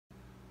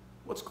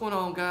What's going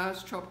on,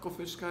 guys? Tropical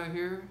Fish Guy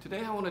here.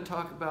 Today I want to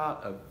talk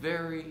about a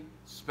very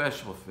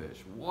special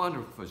fish,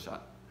 wonderful fish,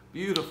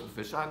 beautiful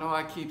fish. I know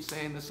I keep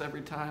saying this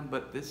every time,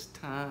 but this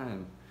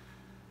time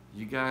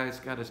you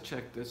guys got to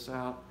check this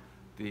out.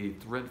 The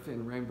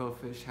Threadfin Rainbow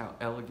fish, how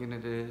elegant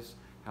it is,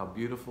 how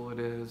beautiful it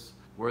is,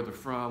 where they're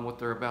from, what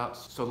they're about.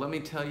 So let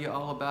me tell you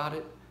all about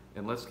it,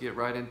 and let's get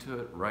right into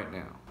it right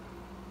now.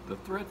 The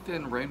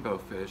Threadfin Rainbow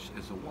fish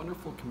is a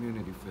wonderful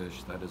community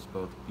fish that is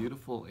both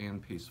beautiful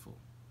and peaceful.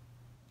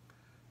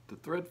 The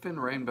Threadfin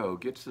Rainbow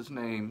gets his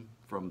name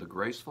from the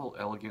graceful,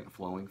 elegant,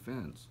 flowing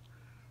fins.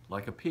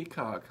 Like a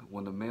peacock,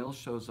 when the male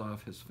shows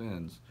off his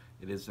fins,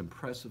 it is an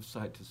impressive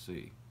sight to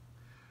see.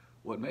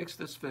 What makes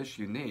this fish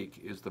unique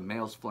is the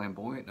male's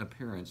flamboyant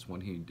appearance when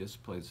he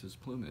displays his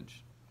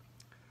plumage.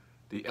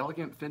 The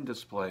elegant fin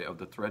display of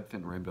the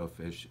Threadfin Rainbow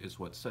fish is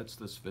what sets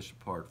this fish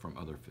apart from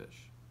other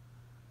fish.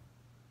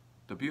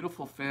 The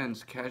beautiful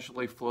fins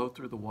casually flow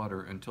through the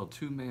water until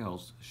two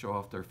males show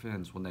off their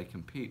fins when they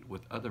compete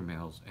with other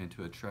males and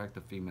to attract the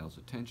females'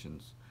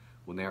 attentions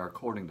when they are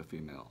courting the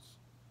females.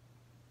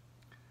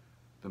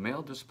 The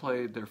male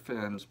display their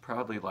fins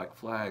proudly like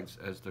flags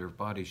as their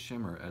bodies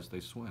shimmer as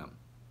they swim.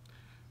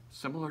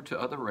 Similar to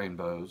other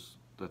rainbows,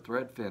 the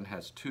threadfin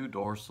has two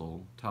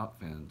dorsal top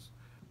fins,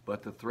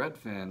 but the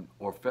threadfin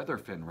or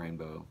featherfin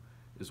rainbow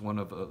is one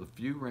of the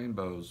few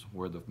rainbows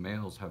where the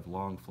males have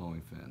long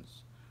flowing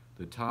fins.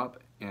 The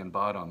top and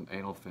bottom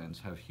anal fins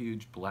have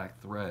huge black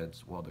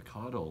threads, while the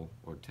caudal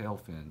or tail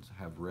fins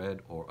have red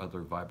or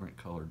other vibrant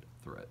colored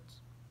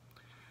threads.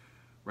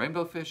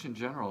 Rainbow fish in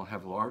general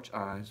have large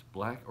eyes,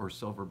 black or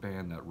silver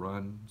band that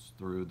runs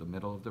through the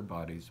middle of their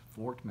bodies,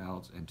 forked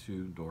mouths, and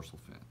two dorsal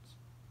fins.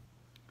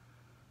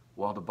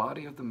 While the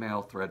body of the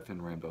male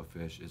threadfin rainbow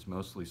fish is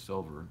mostly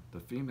silver, the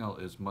female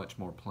is much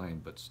more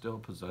plain but still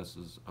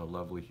possesses a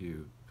lovely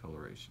hue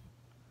coloration.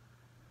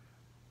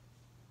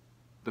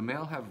 The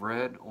male have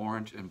red,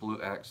 orange, and blue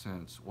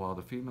accents, while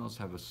the females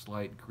have a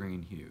slight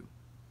green hue.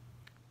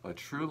 A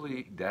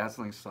truly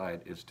dazzling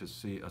sight is to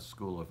see a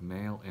school of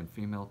male and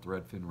female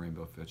threadfin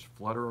rainbow fish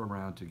flutter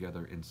around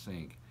together in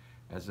sync,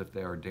 as if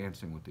they are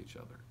dancing with each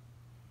other.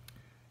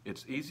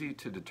 It's easy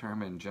to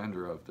determine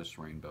gender of this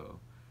rainbow.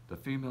 The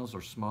females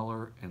are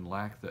smaller and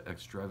lack the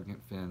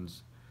extravagant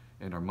fins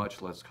and are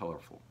much less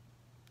colorful.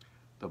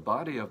 The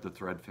body of the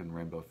threadfin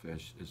rainbow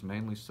fish is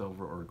mainly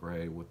silver or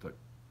gray with the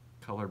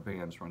colored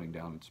bands running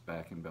down its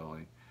back and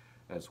belly,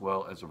 as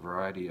well as a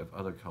variety of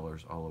other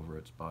colors all over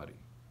its body.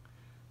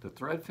 The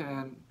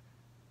threadfin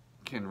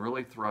can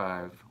really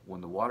thrive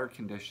when the water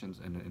conditions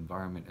and the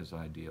environment is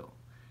ideal.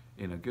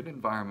 In a good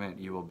environment,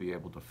 you will be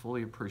able to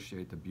fully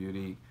appreciate the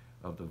beauty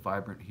of the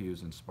vibrant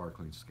hues and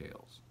sparkling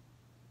scales.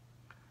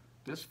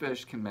 This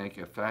fish can make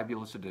a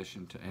fabulous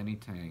addition to any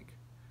tank,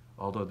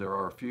 although there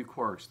are a few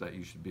quirks that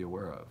you should be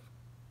aware of.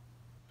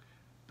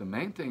 The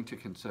main thing to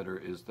consider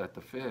is that the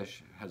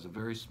fish has a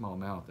very small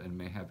mouth and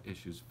may have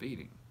issues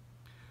feeding.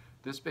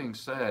 This being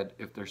said,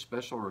 if their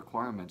special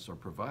requirements are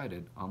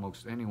provided,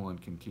 almost anyone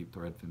can keep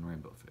threadfin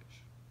rainbow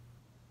fish.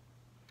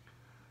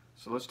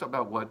 So let's talk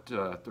about what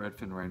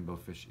threadfin rainbow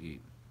fish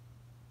eat.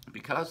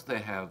 Because they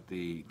have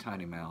the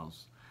tiny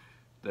mouths,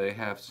 they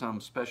have some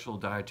special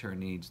dietary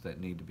needs that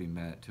need to be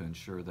met to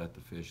ensure that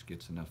the fish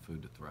gets enough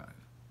food to thrive.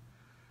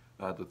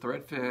 The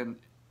threadfin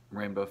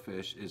rainbow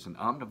fish is an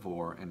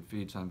omnivore and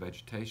feeds on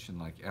vegetation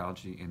like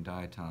algae and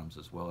diatoms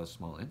as well as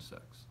small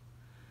insects.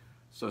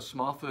 So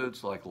small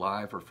foods like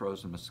live or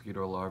frozen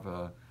mosquito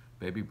larvae,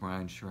 baby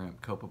brine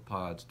shrimp,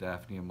 copepods,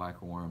 daphnia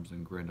microworms,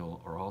 and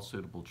grindle are all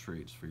suitable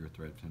treats for your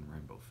threadfin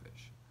rainbow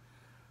fish.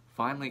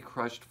 Finely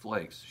crushed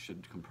flakes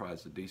should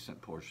comprise a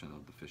decent portion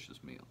of the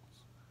fish's meals.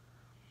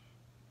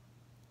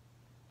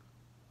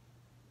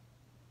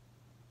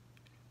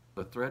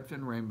 The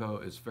threadfin rainbow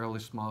is fairly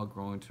small,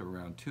 growing to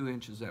around 2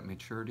 inches at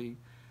maturity,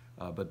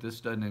 but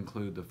this doesn't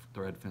include the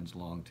threadfin's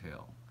long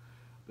tail.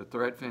 The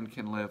threadfin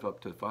can live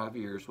up to 5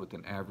 years with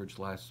an average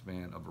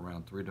lifespan of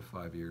around 3 to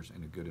 5 years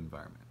in a good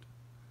environment.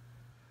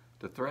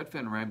 The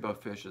threadfin rainbow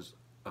fish is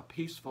a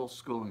peaceful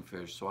schooling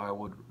fish, so I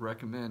would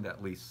recommend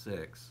at least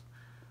 6.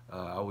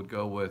 I would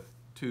go with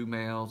 2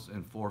 males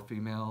and 4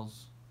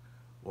 females,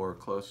 or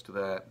close to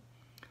that.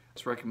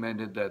 It's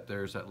recommended that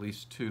there's at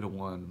least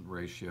 2-to-1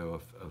 ratio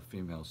of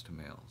females to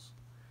males.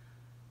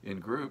 In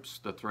groups,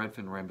 the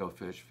threadfin rainbow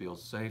fish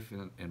feels safe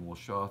and will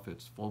show off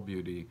its full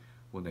beauty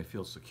when they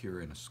feel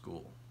secure in a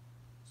school.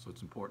 So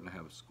it's important to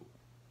have a school.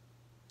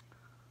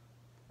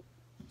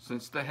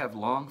 Since they have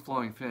long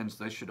flowing fins,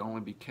 they should only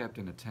be kept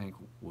in a tank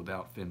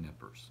without fin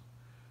nippers.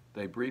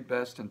 They breed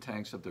best in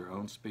tanks of their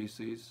own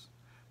species.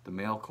 The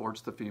male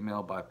courts the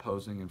female by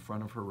posing in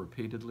front of her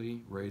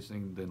repeatedly,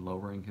 raising then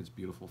lowering his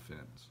beautiful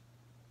fins.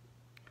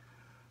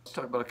 Let's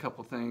talk about a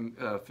couple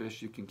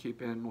fish you can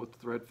keep in with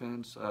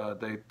threadfins.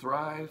 They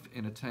thrive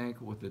in a tank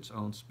with its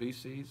own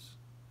species.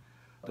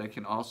 They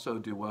can also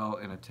do well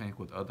in a tank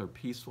with other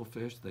peaceful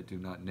fish that do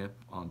not nip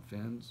on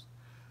fins.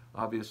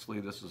 Obviously,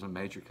 this is a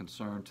major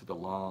concern to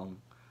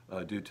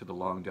due to the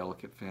long,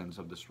 delicate fins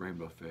of this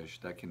rainbow fish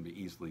that can be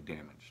easily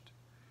damaged.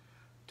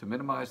 To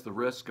minimize the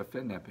risk of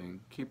fin nipping,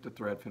 keep the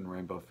threadfin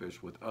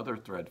rainbowfish with other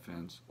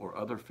threadfins or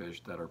other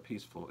fish that are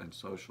peaceful and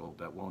social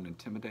that won't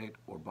intimidate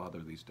or bother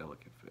these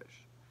delicate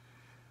fish.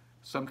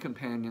 Some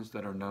companions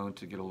that are known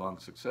to get along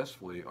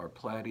successfully are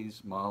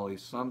platies,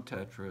 mollies, some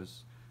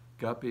tetras,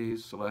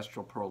 guppies,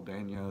 celestial pearl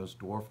danios,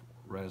 dwarf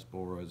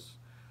rasboras,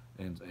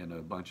 and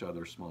a bunch of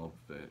other small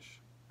fish.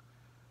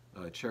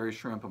 Cherry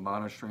shrimp,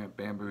 amana shrimp,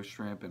 bamboo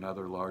shrimp, and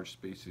other large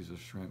species of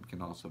shrimp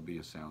can also be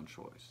a sound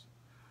choice.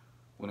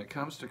 When it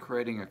comes to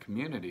creating a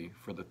community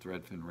for the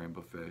threadfin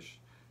rainbowfish,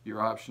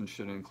 your options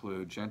should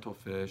include gentle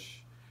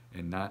fish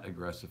and not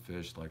aggressive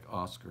fish like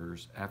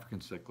Oscars, African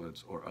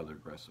cichlids, or other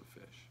aggressive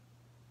fish.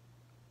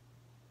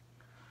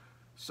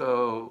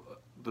 So,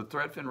 the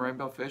threadfin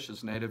rainbowfish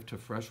is native to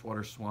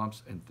freshwater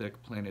swamps and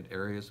thick planted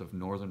areas of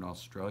northern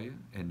Australia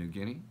and New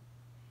Guinea.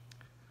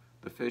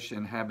 The fish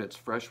inhabits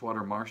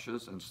freshwater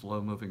marshes and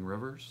slow-moving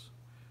rivers.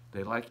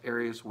 They like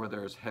areas where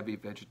there is heavy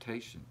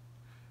vegetation.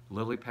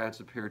 Lily pads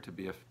appear to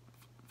be a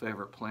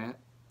favorite plant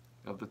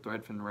of the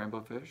threadfin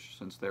rainbowfish,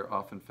 since they're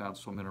often found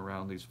swimming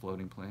around these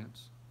floating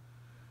plants.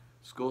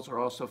 Schools are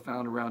also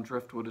found around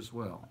driftwood as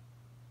well.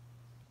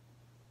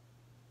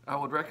 I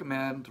would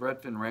recommend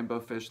threadfin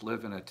rainbowfish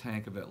live in a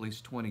tank of at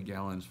least 20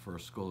 gallons for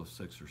a school of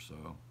 6 or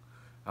so.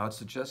 I would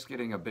suggest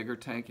getting a bigger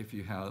tank if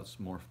you house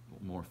more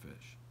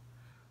fish.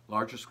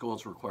 Larger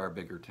schools require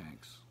bigger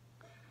tanks.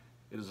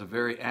 It is a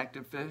very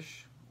active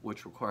fish,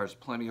 which requires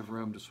plenty of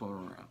room to swim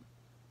around.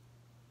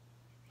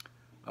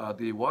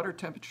 The water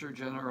temperature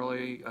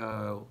generally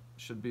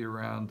should be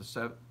around the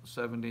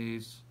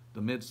 70s,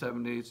 the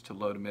mid-70s to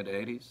low to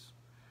mid-80s.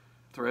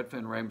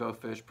 Threadfin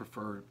rainbowfish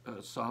prefer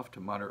soft to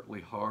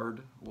moderately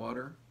hard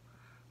water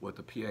with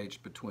a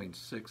pH between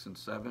 6 and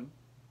 7.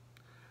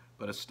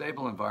 But a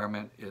stable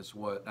environment is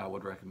what I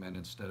would recommend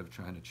instead of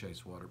trying to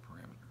chase water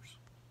parameters.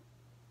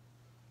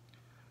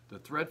 The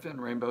threadfin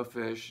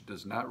rainbowfish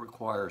does not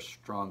require a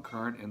strong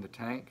current in the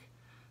tank,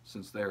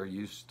 since they are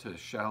used to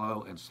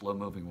shallow and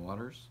slow-moving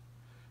waters.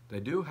 They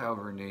do,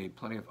 however, need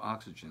plenty of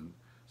oxygen,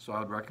 so I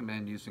would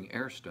recommend using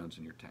air stones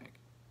in your tank.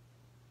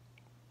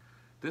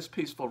 This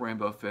peaceful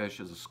rainbowfish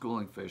is a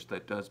schooling fish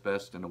that does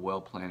best in a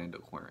well-planted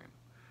aquarium.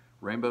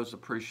 Rainbows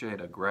appreciate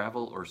a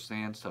gravel or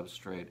sand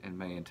substrate and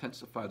may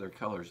intensify their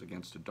colors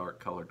against a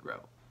dark-colored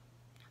gravel.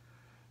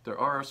 There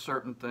are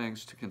certain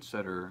things to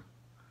consider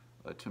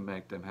to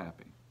make them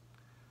happy.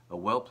 A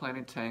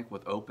well-planted tank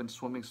with open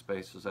swimming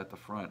spaces at the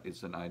front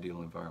is an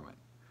ideal environment.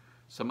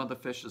 Some of the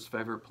fish's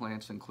favorite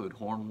plants include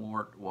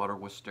hornwort, water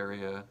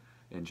wisteria,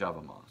 and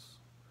java moss.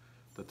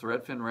 The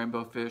threadfin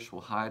rainbowfish will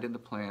hide in the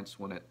plants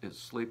when it is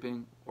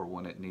sleeping or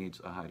when it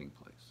needs a hiding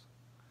place.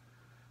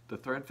 The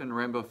threadfin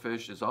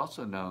rainbowfish is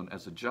also known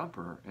as a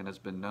jumper and has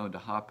been known to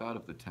hop out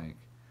of the tank,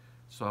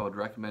 so I would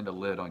recommend a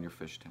lid on your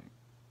fish tank.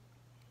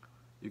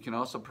 You can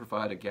also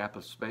provide a gap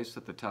of space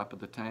at the top of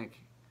the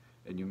tank,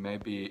 and you may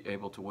be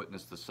able to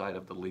witness the sight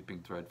of the leaping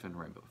threadfin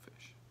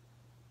rainbowfish.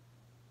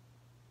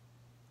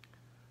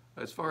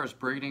 As far as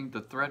breeding,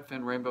 the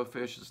threadfin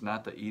rainbowfish is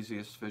not the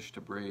easiest fish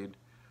to breed.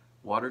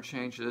 Water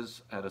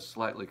changes at a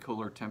slightly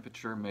cooler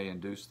temperature may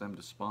induce them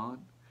to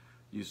spawn.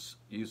 Use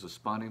a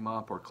spawning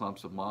mop or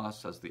clumps of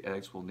moss, as the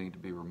eggs will need to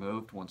be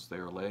removed once they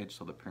are laid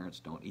so the parents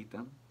don't eat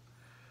them.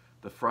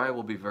 The fry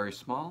will be very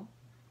small.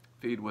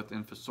 Feed with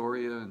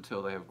infusoria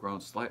until they have grown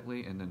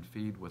slightly, and then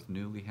feed with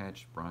newly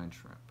hatched brine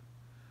shrimp,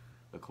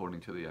 according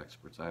to the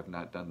experts. I have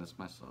not done this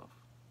myself.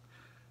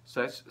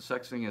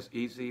 Sexing is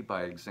easy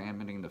by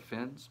examining the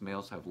fins.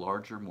 Males have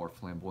larger, more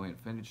flamboyant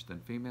finnage than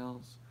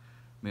females.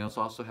 Males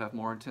also have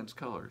more intense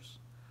colors.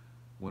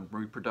 When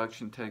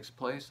reproduction takes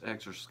place,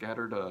 eggs are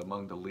scattered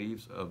among the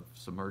leaves of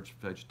submerged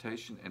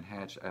vegetation and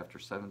hatch after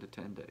 7 to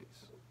 10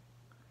 days.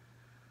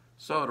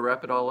 So to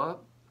wrap it all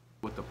up,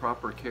 with the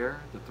proper care,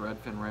 the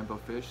threadfin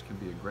rainbowfish can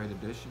be a great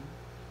addition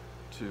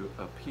to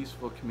a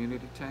peaceful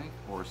community tank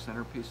or a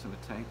centerpiece in a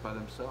tank by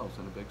themselves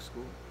in a big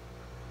school.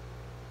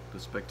 The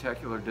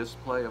spectacular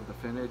display of the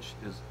finnage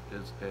is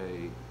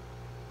an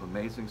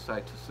amazing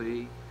sight to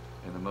see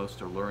and the most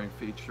alluring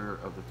feature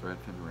of the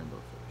threadfin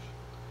rainbowfish.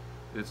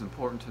 It is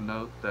important to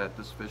note that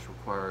this fish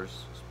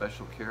requires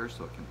special care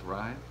so it can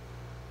thrive.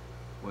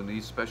 When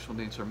these special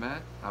needs are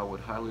met, I would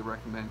highly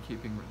recommend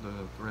keeping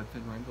the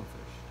threadfin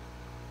rainbowfish.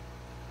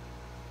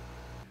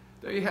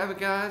 There you have it,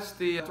 guys,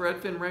 the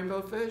threadfin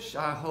rainbowfish.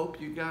 I hope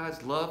you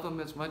guys love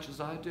them as much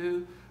as I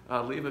do.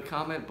 Leave a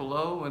comment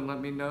below and let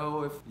me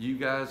know if you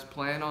guys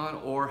plan on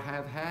or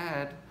have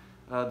had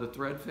the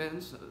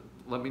threadfins.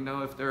 Let me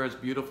know if they're as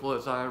beautiful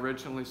as I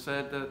originally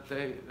said that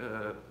they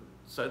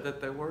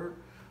were.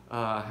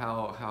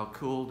 How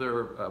cool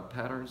their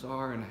patterns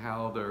are and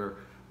how their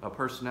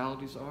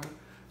personalities are.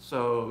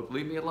 So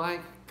leave me a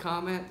like,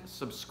 comment,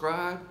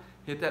 subscribe,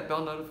 hit that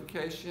bell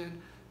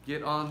notification,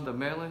 get on the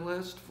mailing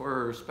list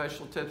for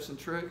special tips and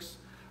tricks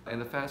and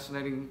the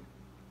fascinating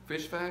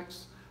fish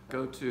facts.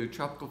 Go to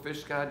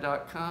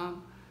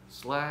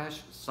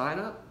tropicalfishguide.com/sign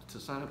up to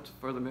sign up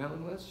for the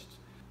mailing list.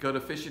 Go to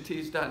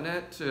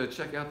fishytees.net to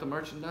check out the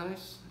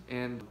merchandise.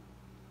 And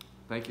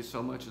thank you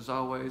so much as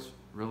always.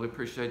 Really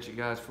appreciate you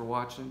guys for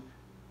watching.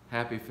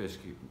 Happy fish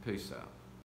keeping. Peace out.